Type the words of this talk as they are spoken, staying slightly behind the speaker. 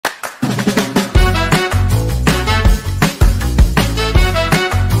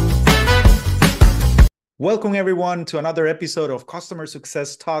Welcome, everyone, to another episode of Customer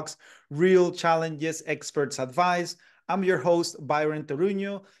Success Talks, Real Challenges, Experts Advice. I'm your host, Byron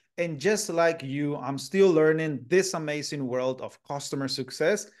Toruño, and just like you, I'm still learning this amazing world of customer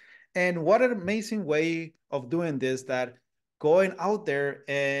success. And what an amazing way of doing this, that going out there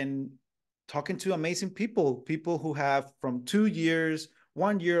and talking to amazing people who have from 2 years,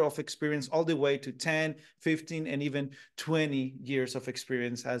 1 year of experience, all the way to 10, 15, and even 20 years of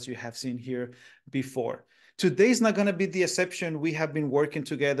experience, as you have seen here before. Today's not going to be the exception. We have been working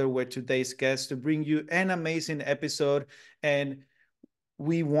together with today's guest to bring you an amazing episode. And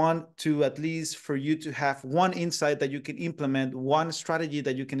we want to, at least for you to have one insight that you can implement, one strategy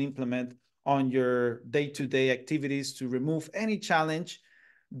that you can implement on your day-to-day activities to remove any challenge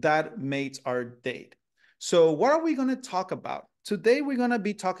that makes our day. So what are we going to talk about? Today, we're going to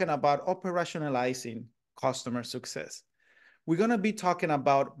be talking about operationalizing customer success. We're going to be talking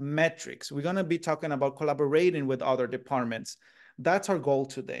about metrics. We're going to be talking about collaborating with other departments. That's our goal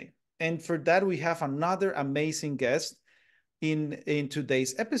today. And for that, we have another amazing guest in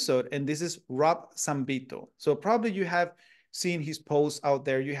today's episode, and this is Rob Zambito. So probably you have seen his posts out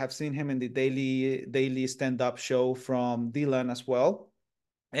there. You have seen him in the daily stand-up show from Dylan as well.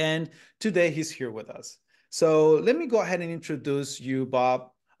 And today he's here with us. So let me go ahead and introduce you, Rob.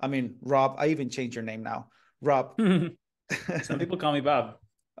 I even changed your name now. Rob. Some people call me Bob.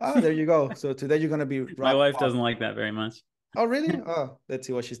 Oh, there you go. So today you're going to be Rob. My wife doesn't like that very much. Oh, really? Oh, let's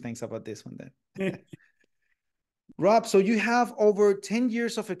see what she thinks about this one then. Rob, so you have over 10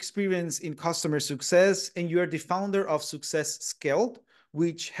 years of experience in customer success, and you are the founder of Success Scaled,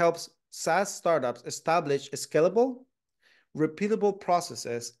 which helps SaaS startups establish scalable, repeatable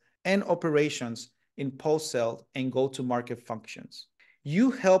processes and operations in post-sale and go-to-market functions.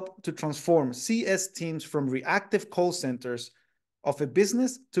 You help to transform CS teams from reactive call centers of a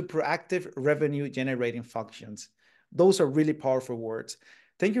business to proactive revenue-generating functions. Those are really powerful words.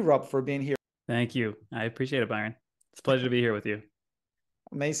 Thank you, Rob, for being here. Thank you. I appreciate it, Byron. It's a pleasure to be here with you.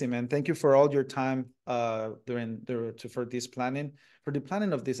 Amazing, man. Thank you for all your time for the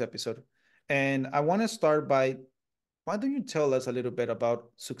planning of this episode. And I want to start by, why don't you tell us a little bit about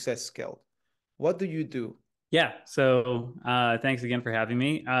Success Scaled? What do you do? Yeah. So thanks again for having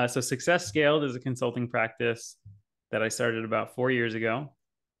me. So Success Scaled is a consulting practice that I started about 4 years ago.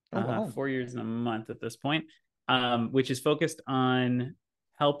 Oh, wow. 4 years and a month at this point, which is focused on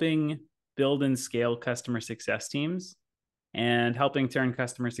helping build and scale customer success teams and helping turn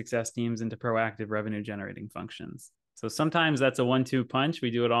customer success teams into proactive revenue generating functions. So sometimes that's a 1-2 punch.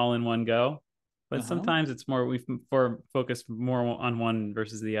 We do it all in one go. But sometimes it's more, we focus more on one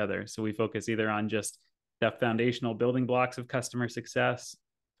versus the other. So we focus either on just the foundational building blocks of customer success.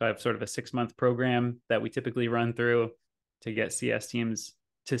 So I have sort of a 6-month program that we typically run through to get CS teams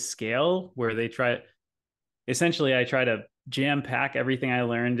to scale, where I try to jam pack everything I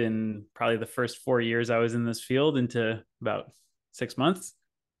learned in probably the first 4 years I was in this field into about 6 months,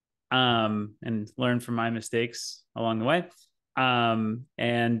 and learn from my mistakes along the way.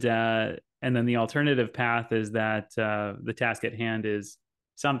 And then the alternative path is that the task at hand is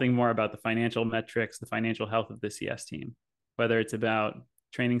something more about the financial metrics, the financial health of the CS team, whether it's about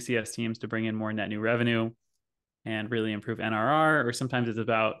training CS teams to bring in more net new revenue and really improve NRR, or sometimes it's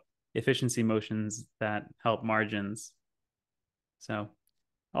about efficiency motions that help margins. So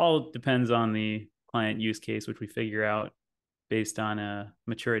all depends on the client use case, which we figure out based on a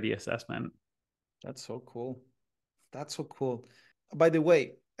maturity assessment. That's so cool. That's so cool. By the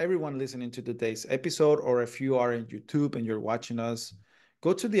way, everyone listening to today's episode, or if you are in YouTube and you're watching us,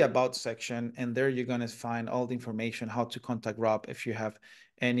 go to the About section, and there you're going to find all the information, how to contact Rob if you have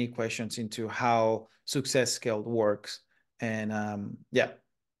any questions into how Success Scaled works. And yeah.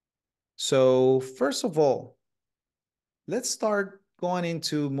 So first of all, let's start going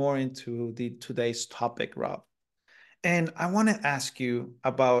more into today's topic, Rob. And I want to ask you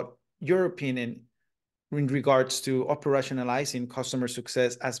about your opinion in regards to operationalizing customer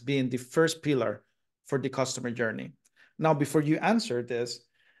success as being the first pillar for the customer journey. Now, before you answer this,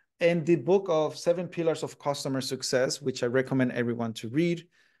 in the book of 7 Pillars of Customer Success, which I recommend everyone to read,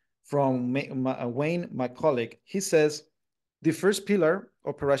 from Wayne, my colleague, he says, the first pillar,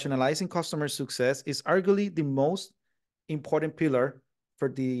 operationalizing customer success, is arguably the most important pillar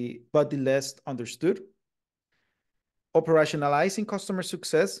but the less understood. Operationalizing customer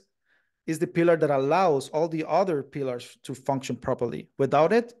success is the pillar that allows all the other pillars to function properly.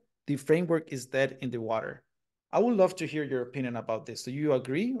 Without it, the framework is dead in the water. I would love to hear your opinion about this. Do you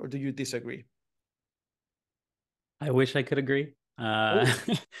agree or do you disagree? I wish I could agree.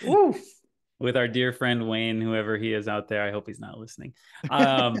 With our dear friend Wayne, whoever he is out there, I hope he's not listening.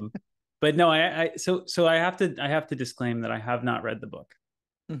 But no, so I have to disclaim that I have not read the book.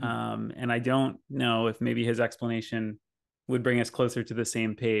 And I don't know if maybe his explanation would bring us closer to the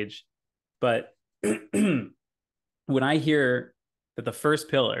same page. But when I hear that the first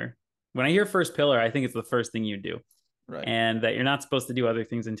pillar, when I hear first pillar, I think it's the first thing you do. Right. And that you're not supposed to do other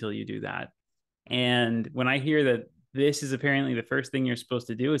things until you do that. And when I hear that this is apparently the first thing you're supposed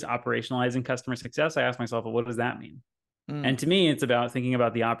to do is operationalizing customer success, I ask myself, well, what does that mean? And to me, it's about thinking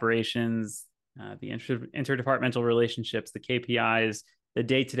about the operations, the interdepartmental relationships, the KPIs, the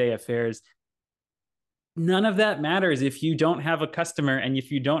day-to-day affairs. None of that matters if you don't have a customer and if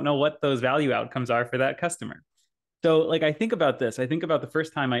you don't know what those value outcomes are for that customer. So like, I think about this. I think about the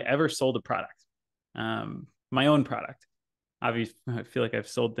first time I ever sold a product, my own product. Obviously, I feel like I've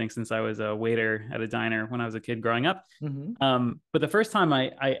sold things since I was a waiter at a diner when I was a kid growing up. But the first time I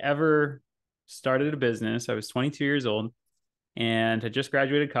ever started a business, I was 22 years old and had just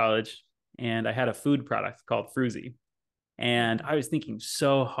graduated college, and I had a food product called Fruzy. And I was thinking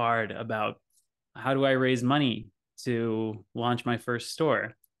so hard about, how do I raise money to launch my first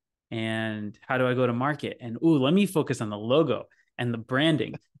store? And how do I go to market? And let me focus on the logo and the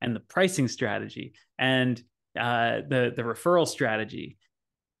branding and the pricing strategy and the referral strategy.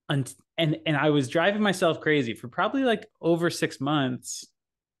 And I was driving myself crazy for probably like over 6 months,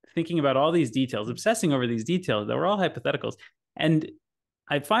 thinking about all these details, obsessing over these details that were all hypotheticals. And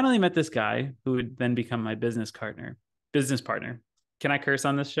I finally met this guy who would then become my business partner. Can I curse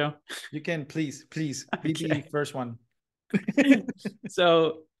on this show? You can, please be the first one.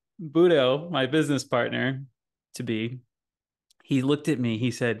 So Budo, my business partner to be, he looked at me,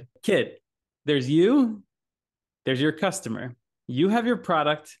 he said, kid, there's you, there's your customer. You have your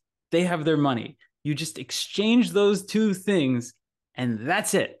product, they have their money. You just exchange those two things and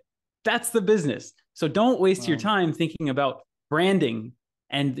that's it. That's the business. So don't waste your time thinking about branding,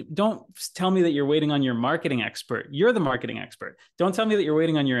 and don't tell me that you're waiting on your marketing expert. You're the marketing expert. Don't tell me that you're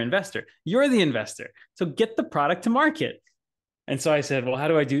waiting on your investor. You're the investor. So get the product to market. And so I said, well, how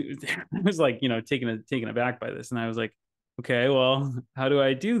do I do? I was like, taken aback by this. And I was like, okay, well, how do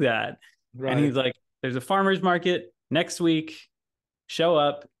I do that? Right. And he's like, there's a farmer's market next week. Show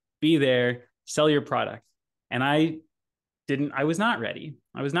up, be there, sell your product. And I was not ready.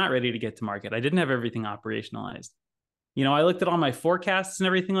 I was not ready to get to market. I didn't have everything operationalized. I looked at all my forecasts and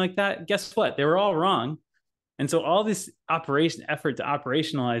everything like that. Guess what? They were all wrong. And so all this effort to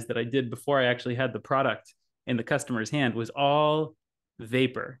operationalize that I did before I actually had the product in the customer's hand was all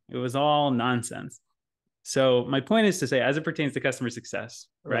vapor. It was all nonsense. So my point is to say, as it pertains to customer success,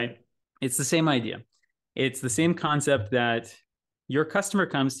 right? It's the same idea. It's the same concept that your customer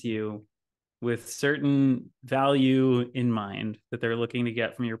comes to you with certain value in mind that they're looking to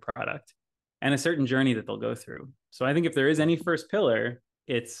get from your product and a certain journey that they'll go through. So I think if there is any first pillar,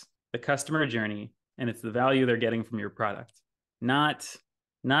 it's the customer journey and it's the value they're getting from your product, not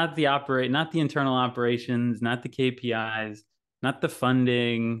the internal operations, not the KPIs, not the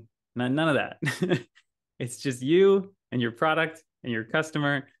funding, none of that. It's just you and your product and your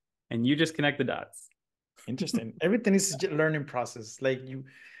customer, and you just connect the dots. Interesting. Everything is a learning process. Like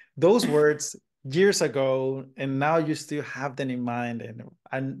those words years ago, and now you still have them in mind,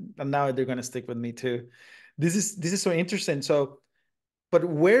 and now they're going to stick with me too. This is so interesting. So, but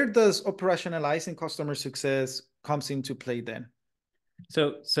where does operationalizing customer success comes into play then?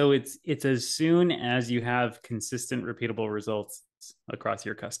 So it's as soon as you have consistent, repeatable results across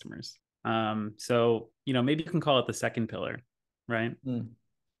your customers. So maybe you can call it the second pillar, right?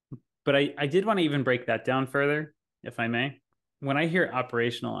 But I did want to even break that down further, if I may. When I hear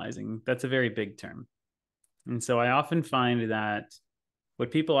operationalizing, that's a very big term. And so I often find that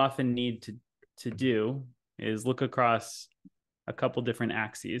what people often need to do is look across a couple different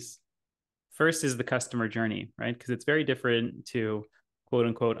axes. First is the customer journey, right? Because it's very different to quote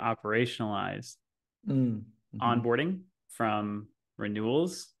unquote operationalize onboarding from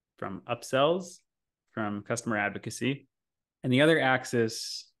renewals, from upsells, from customer advocacy. And the other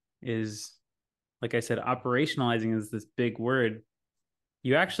axis is, like I said, operationalizing is this big word.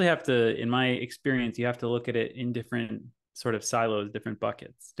 You actually have to, in my experience, you have to look at it in different sort of silos, different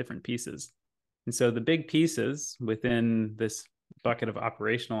buckets, different pieces. And so the big pieces within this bucket of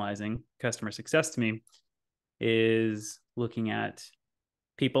operationalizing customer success to me is looking at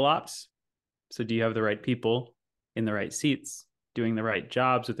people ops. So do you have the right people in the right seats, doing the right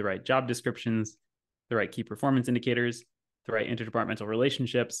jobs with the right job descriptions, the right key performance indicators, the right interdepartmental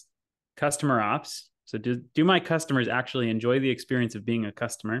relationships? Customer ops. So do my customers actually enjoy the experience of being a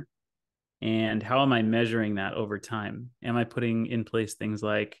customer? And how am I measuring that over time? Am I putting in place things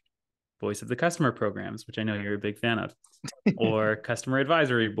like voice of the customer programs, which I know you're a big fan of, or customer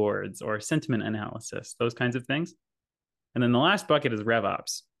advisory boards, or sentiment analysis, those kinds of things. And then the last bucket is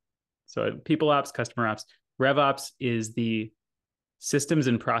RevOps. So people ops, customer ops. RevOps is the systems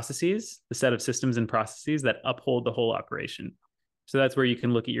and processes, the set of systems and processes that uphold the whole operation. So that's where you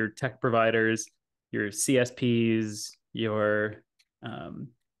can look at your tech providers, your CSPs, your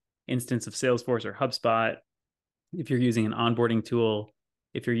instance of Salesforce or HubSpot. If you're using an onboarding tool,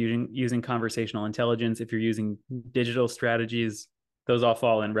 if you're using conversational intelligence, if you're using digital strategies, those all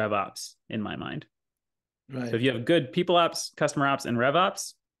fall in RevOps in my mind. Right. So if you have good people ops, customer ops, and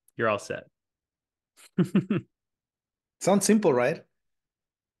RevOps, you're all set. Sounds simple, right?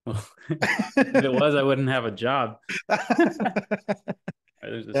 Well, if it was, I wouldn't have a job.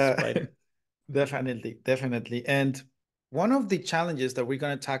 There's a spider. Definitely. And one of the challenges that we're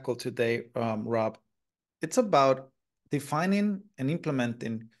going to tackle today, Rob, it's about defining and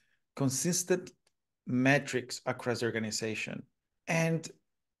implementing consistent metrics across the organization. And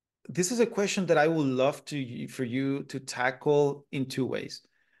this is a question that I would love for you to tackle in two ways: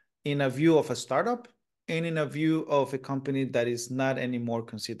 in a view of a startup and in a view of a company that is not anymore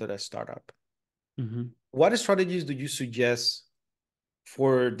considered a startup. Mm-hmm. What strategies do you suggest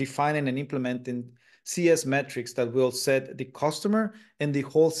for defining and implementing CS metrics that will set the customer and the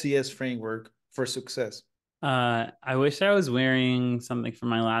whole CS framework for success? I wish I was wearing something from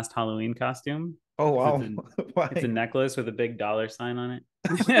my last Halloween costume. Oh, wow. It's a necklace with a big dollar sign on it.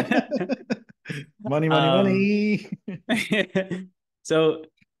 Money. So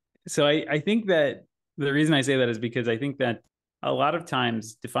I think that the reason I say that is because I think that a lot of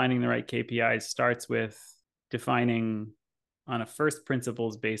times defining the right KPIs starts with defining on a first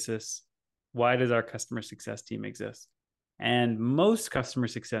principles basis, why does our customer success team exist? And most customer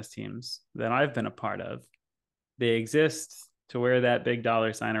success teams that I've been a part of, they exist to wear that big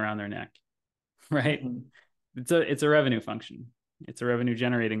dollar sign around their neck, right? Mm-hmm. It's a revenue function. It's a revenue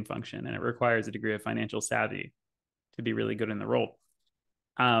generating function, and it requires a degree of financial savvy to be really good in the role,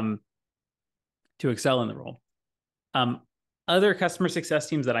 to excel in the role. Other customer success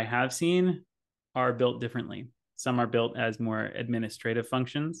teams that I have seen are built differently. Some are built as more administrative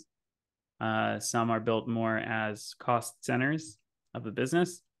functions. Some are built more as cost centers of the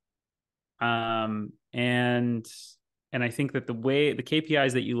business. And I think that the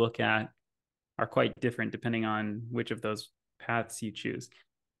KPIs that you look at are quite different depending on which of those paths you choose.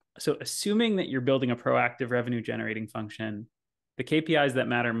 So assuming that you're building a proactive revenue generating function, the KPIs that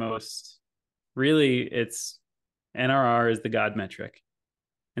matter most, really it's NRR is the God metric.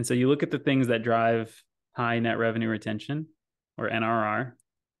 And so you look at the things that drive high net revenue retention, or NRR,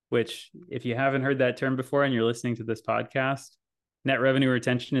 which if you haven't heard that term before and you're listening to this podcast, net revenue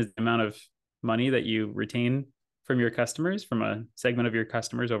retention is the amount of money that you retain from your customers, from a segment of your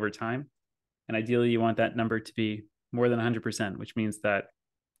customers over time. And ideally, you want that number to be more than 100%, which means that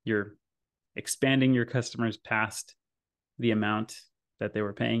you're expanding your customers past the amount that they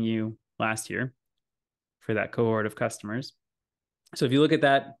were paying you last year for that cohort of customers. So if you look at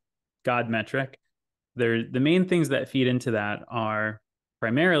that God metric, the main things that feed into that are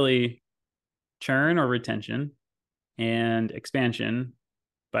primarily churn or retention and expansion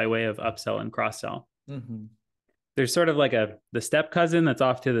by way of upsell and cross-sell. Mm-hmm. There's sort of like the step cousin that's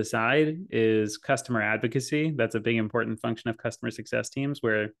off to the side is customer advocacy. That's a big important function of customer success teams,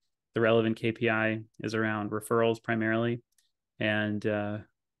 where the relevant KPI is around referrals primarily, and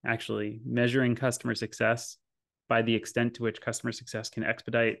actually measuring customer success by the extent to which customer success can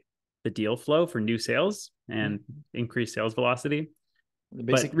expedite the deal flow for new sales and increase sales velocity.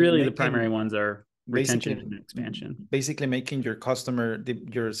 But really, the primary ones are retention and expansion. Basically making your customer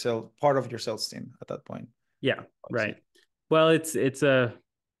part of your sales team at that point. Yeah, right. Well, it's a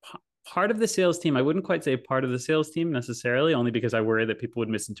part of the sales team. I wouldn't quite say part of the sales team necessarily, only because I worry that people would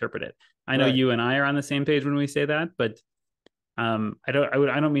misinterpret it. I know you and I are on the same page when we say that, but I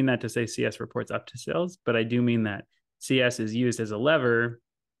don't mean that to say CS reports up to sales, but I do mean that CS is used as a lever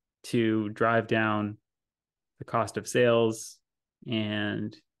to drive down the cost of sales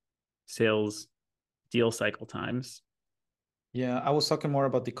and sales deal cycle times. Yeah, I was talking more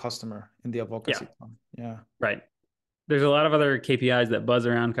about the customer in the advocacy. Yeah. Right. There's a lot of other KPIs that buzz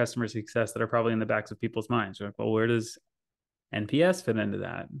around customer success that are probably in the backs of people's minds. You're like, well, where does NPS fit into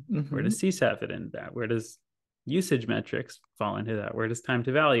that? Mm-hmm. Where does CSAT fit into that? Where does usage metrics fall into that? Where does time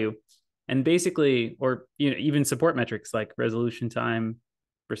to value? And basically, or even support metrics like resolution time,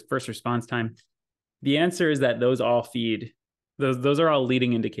 first response time. The answer is that those all feed. Those are all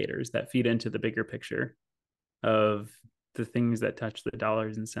leading indicators that feed into the bigger picture of the things that touch the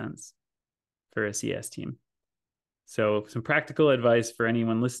dollars and cents for a CS team. So some practical advice for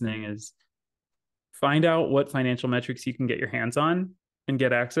anyone listening is find out what financial metrics you can get your hands on and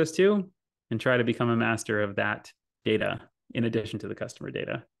get access to, and try to become a master of that data in addition to the customer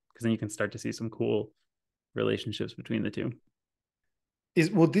data, because then you can start to see some cool relationships between the two.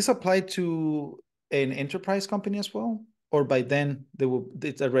 Would this apply to an enterprise company as well? Or by then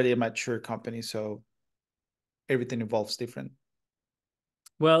it's already a mature company, so everything evolves different?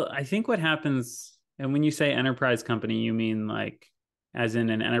 Well, I think what happens, and when you say enterprise company, you mean like as in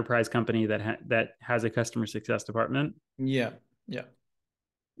an enterprise company that has a customer success department. Yeah, yeah.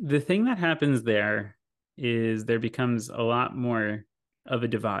 The thing that happens there is there becomes a lot more of a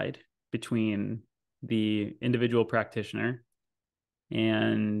divide between the individual practitioner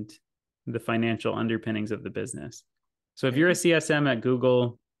and the financial underpinnings of the business. So if you're a CSM at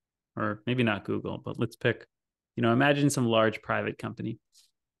Google, or maybe not Google, but let's pick, imagine some large private company.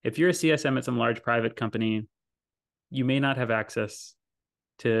 If you're a CSM at some large private company, you may not have access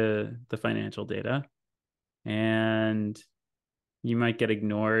to the financial data, and you might get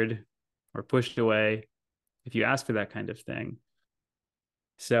ignored or pushed away if you ask for that kind of thing.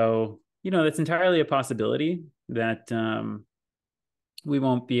 So, it's entirely a possibility that we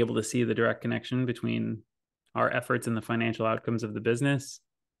won't be able to see the direct connection between our efforts and the financial outcomes of the business.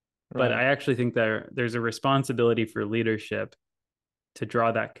 Right. But I actually think there's a responsibility for leadership to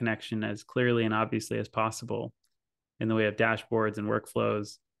draw that connection as clearly and obviously as possible in the way of dashboards and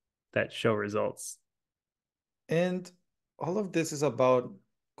workflows that show results. And all of this is about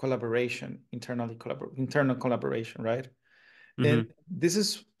collaboration, internal collaboration, right? Mm-hmm. And this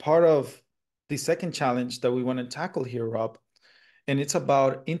is part of the second challenge that we want to tackle here, Rob. And it's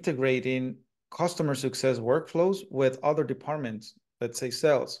about integrating customer success workflows with other departments, let's say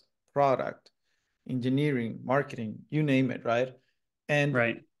sales, product, engineering, marketing, you name it, right? And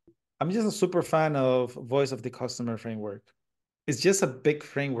right. I'm just a super fan of voice of the customer framework. It's just a big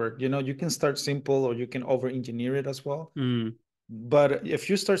framework. You can start simple or you can over-engineer it as well. But if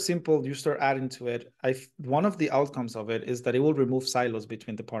you start simple, you start adding to it. One of the outcomes of it is that it will remove silos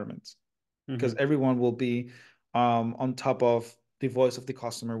between departments, because everyone will be on top of the voice of the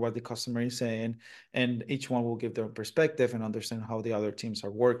customer, what the customer is saying, and each one will give their perspective and understand how the other teams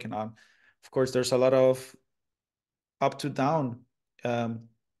are working on. Of course, there's a lot of up to down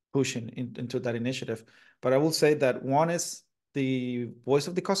pushing into that initiative. But I will say that one is the voice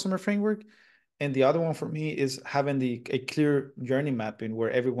of the customer framework, and the other one for me is having a clear journey mapping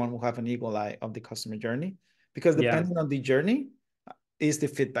where everyone will have an eagle eye of the customer journey, because depending on the journey is the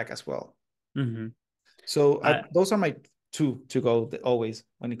feedback as well. So those are my two to go always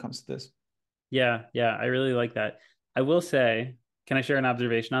when it comes to this. Yeah, I really like that. I will say, can I share an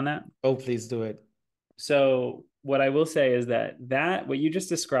observation on that? Oh, please do it. So what I will say is that what you just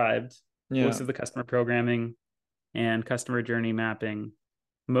described, voice of the customer programming and customer journey mapping,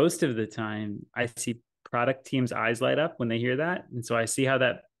 most of the time I see product teams' eyes light up when they hear that. And so I see how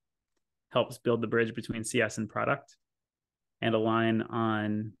that helps build the bridge between CS and product and align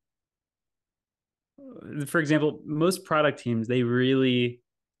on, for example, most product teams, they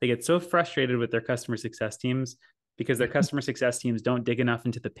get so frustrated with their customer success teams because their customer success teams don't dig enough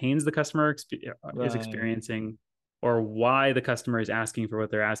into the pains the customer is experiencing or why the customer is asking for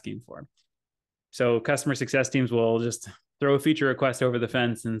what they're asking for. So customer success teams will just throw a feature request over the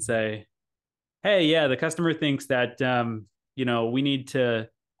fence and say, hey, yeah, the customer thinks that, we need to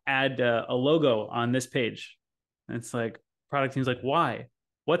add a logo on this page. And it's like, product team's like, why?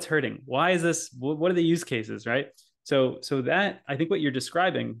 What's hurting? Why is this? What are the use cases, right? So that, I think what you're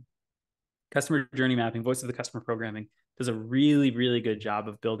describing, customer journey mapping, voice of the customer programming, does a really, really good job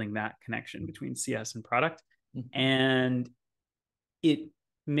of building that connection between CS and product. And it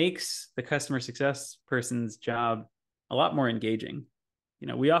makes the customer success person's job a lot more engaging.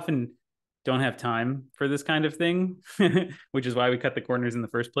 We often don't have time for this kind of thing, which is why we cut the corners in the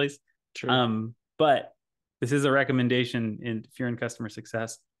first place. True. But this is a recommendation if you're in customer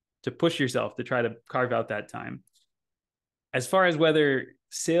success to push yourself to try to carve out that time. As far as whether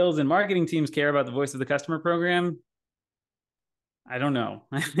sales and marketing teams care about the voice of the customer program, I don't know.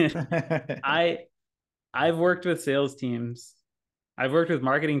 I've worked with sales teams. I've worked with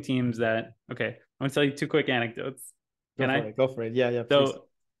marketing teams that, okay, I'm going to tell you two quick anecdotes. Go for it. Yeah, So please.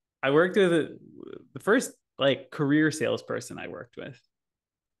 I worked with the first career salesperson I worked with.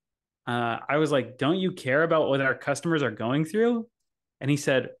 I was like, don't you care about what our customers are going through? And he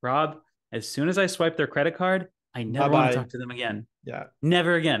said, Rob, as soon as I swipe their credit card, I never want to talk to them again. Yeah.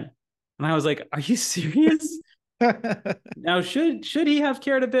 Never again. And I was like, are you serious? Now, should he have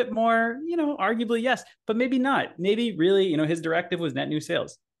cared a bit more? Arguably, yes, but maybe not. Maybe really, his directive was net new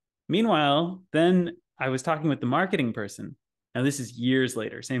sales. Meanwhile, then I was talking with the marketing person. Now, this is years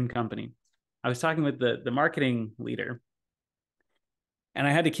later, same company. I was talking with the marketing leader, and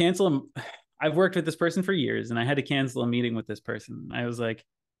I had to cancel him. I've worked with this person for years, and I had to cancel a meeting with this person. I was like,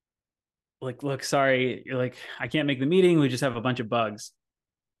 look, sorry, you're like, I can't make the meeting. We just have a bunch of bugs.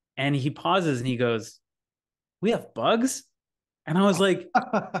 And he pauses and he goes, we have bugs? And I was like,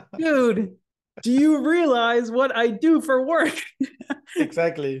 dude, do you realize what I do for work?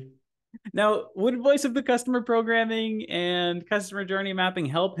 Exactly. Now, would voice of the customer programming and customer journey mapping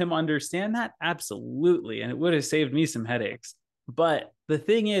help him understand that? Absolutely. And it would have saved me some headaches. But the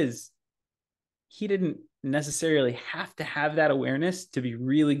thing is, he didn't necessarily have to have that awareness to be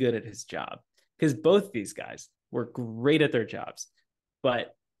really good at his job, because both these guys were great at their jobs,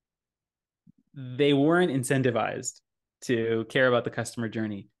 but they weren't incentivized to care about the customer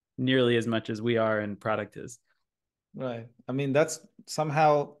journey nearly as much as we are and product is. Right. I mean, that's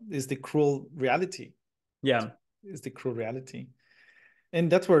somehow is the cruel reality. Yeah. Is the cruel reality.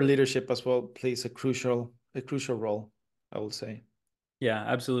 And that's where leadership as well plays a crucial role, I will say. Yeah,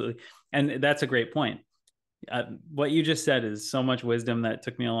 absolutely. And that's a great point. What you just said is so much wisdom that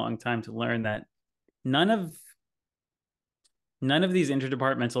took me a long time to learn, that none of these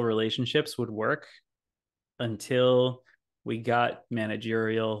interdepartmental relationships would work until we got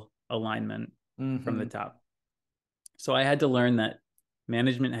managerial alignment from the top. So I had to learn that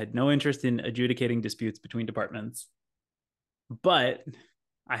management had no interest in adjudicating disputes between departments, but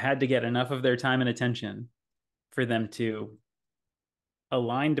I had to get enough of their time and attention for them to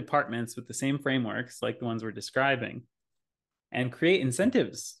align departments with the same frameworks like the ones we're describing, and create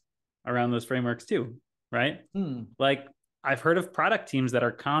incentives around those frameworks too, right? Like, I've heard of product teams that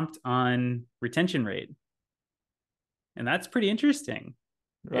are comped on retention rate. And that's pretty interesting.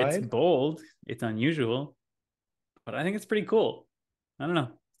 Right? It's bold, it's unusual, but I think it's pretty cool. I don't know.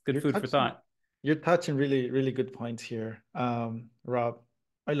 Good food for thought. You're touching really, really good points here, Rob.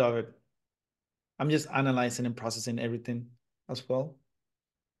 I love it. I'm just analyzing and processing everything as well.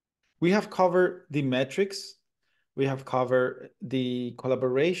 We have covered the metrics. We have covered the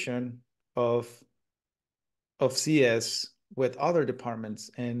collaboration of CS with other departments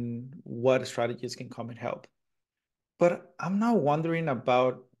and what strategies can come and help. But I'm now wondering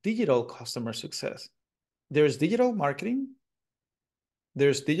about digital customer success. There's digital marketing.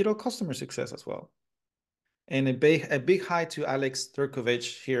 There's digital customer success as well. And a big hi to Alex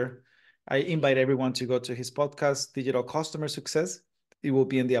Turkovich here. I invite everyone to go to his podcast, Digital Customer Success. It will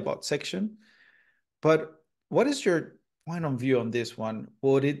be in the About section. But what is your point of view on this one?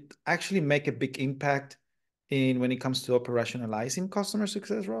 Would it actually make a big impact when it comes to operationalizing customer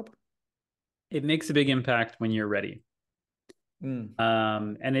success, Rob? It makes a big impact when you're ready.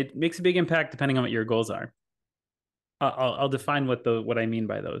 And it makes a big impact depending on what your goals are. I'll define what I mean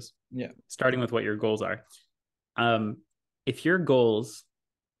by those. Yeah. Starting with what your goals are. If your goals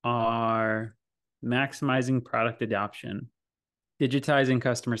are maximizing product adoption, digitizing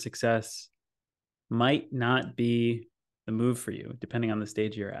customer success might not be the move for you, depending on the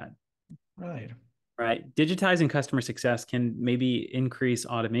stage you're at. Right. Digitizing customer success can maybe increase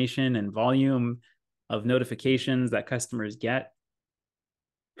automation and volume of notifications that customers get,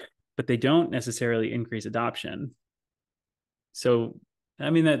 but they don't necessarily increase adoption. So,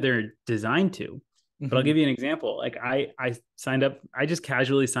 I mean, that they're designed to. But I'll give you an example. Like, I just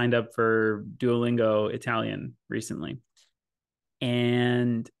casually signed up for Duolingo Italian recently.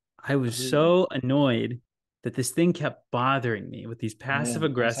 And I was so annoyed that this thing kept bothering me with these passive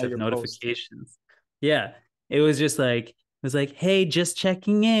aggressive notifications. Yeah. It was like, hey, just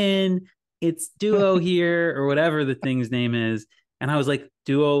checking in. It's Duo here, or whatever the thing's name is. And I was like,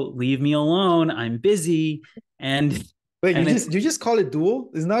 Duo, leave me alone. I'm busy. And wait, you just call it Duo?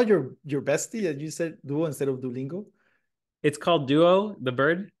 Is not your bestie that you said Duo instead of Duolingo? It's called Duo, the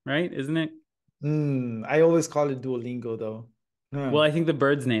bird, right? Isn't it? I always call it Duolingo though. Well, I think the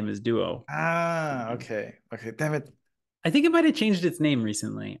bird's name is Duo. Okay. Damn it. I think it might have changed its name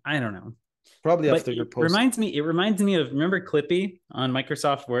recently. I don't know. Probably after your post. It reminds me of, remember Clippy on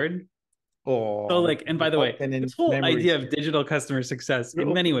Microsoft Word? Oh, so like, and by the way, this whole idea of digital customer success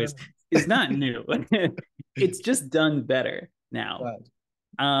in many ways is not new. It's just done better now.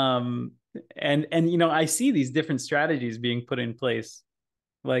 And I see these different strategies being put in place.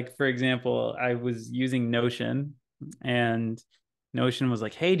 Like, for example, I was using Notion, and Notion was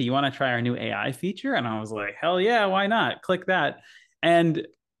like, hey, do you want to try our new AI feature? And I was like, hell yeah, why not? Click that. And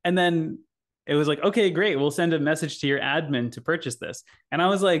then it was like, okay, great. We'll send a message to your admin to purchase this. And I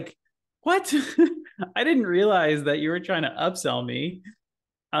was like, what? I didn't realize that you were trying to upsell me.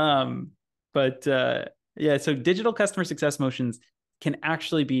 So digital customer success motions can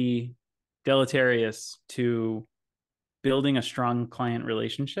actually be deleterious to building a strong client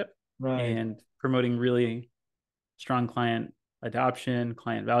relationship Right. and promoting really strong client adoption,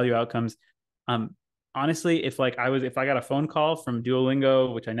 client value outcomes. Honestly, if I got a phone call from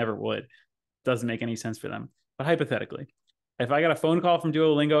Duolingo, which I never would, doesn't make any sense for them. But hypothetically, if I got a phone call from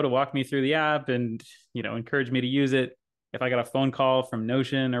Duolingo to walk me through the app and, encourage me to use it, if I got a phone call from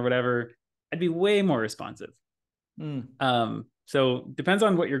Notion or whatever, I'd be way more responsive. So depends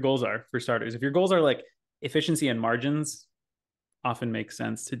on what your goals are for starters. If your goals are like efficiency and margins, often makes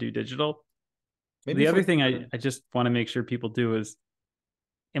sense to do digital. Maybe The for other thing I just want to make sure people do is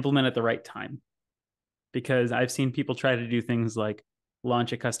implement at the right time, because I've seen people try to do things like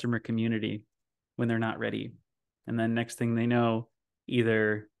launch a customer community when they're not ready. And then next thing they know,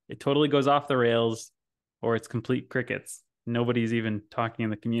 either it totally goes off the rails or it's complete crickets. Nobody's even talking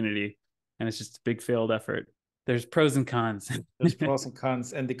in the community and it's just a big failed effort. There's pros and cons. There's pros and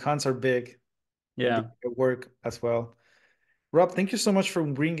cons, and the cons are big. Yeah. And the work as well. Rob, thank you so much for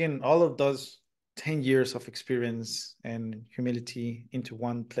bringing all of those 10 years of experience and humility into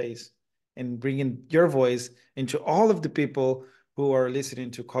one place and bringing your voice into all of the people who are listening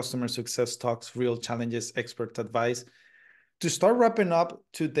to Customer Success Talks, Real Challenges, Expert Advice. To start wrapping up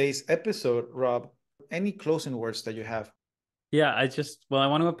today's episode, Rob, any closing words that you have? Yeah, I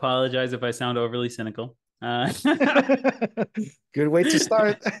want to apologize if I sound overly cynical. Good way to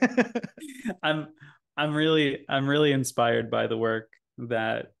start. I'm really inspired by the work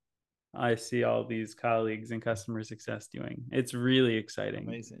that I see all these colleagues in customer success doing. It's really exciting.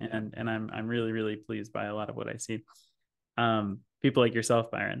 Amazing, and I'm really, really pleased by a lot of what I see. People like yourself,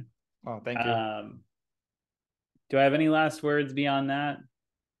 Byron. Oh, thank you. Do I have any last words beyond that?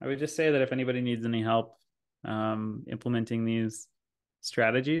 I would just say that if anybody needs any help implementing these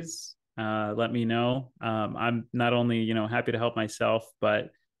strategies, let me know. I'm not only, happy to help myself,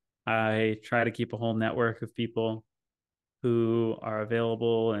 but I try to keep a whole network of people who are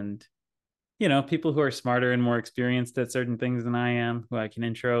available and, people who are smarter and more experienced at certain things than I am, who I can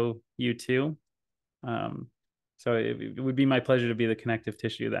intro you to. So it would be my pleasure to be the connective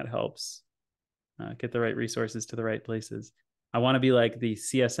tissue that helps get the right resources to the right places. I want to be like the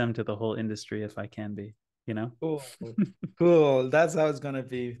CSM to the whole industry if I can be, Cool. Cool. That's how it's gonna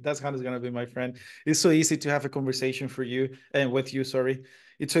be. That's how it's gonna be, my friend. It's so easy to have a conversation for you and with you, sorry.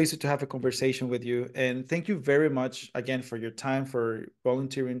 It's so easy to have a conversation with you. And thank you very much again for your time, for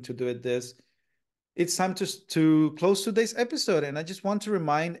volunteering to do this. It's time to close today's episode. And I just want to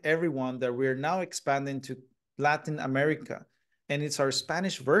remind everyone that we're now expanding to Latin America. And it's our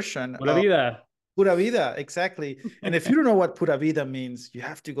Spanish version Pura of vida. Pura Vida, exactly. And if you don't know what Pura Vida means, you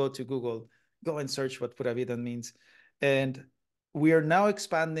have to go to Google, go and search what Pura Vida means. And we are now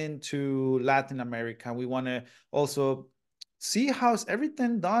expanding to Latin America. We want to also see how's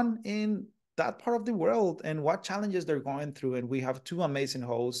everything done in that part of the world and what challenges they're going through. And we have two amazing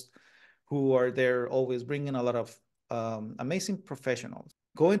hosts who are there always bringing a lot of amazing professionals.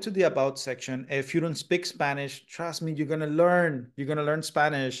 Go into the About section. If you don't speak Spanish, trust me, you're going to learn. You're going to learn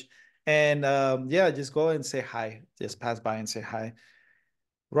Spanish. And yeah, just go and say hi. Just pass by and say hi.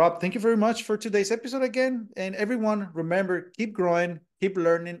 Rob, thank you very much for today's episode again. And everyone, remember, keep growing, keep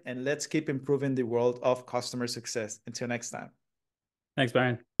learning, and let's keep improving the world of customer success. Until next time. Thanks,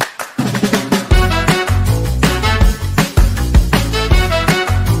 Byron.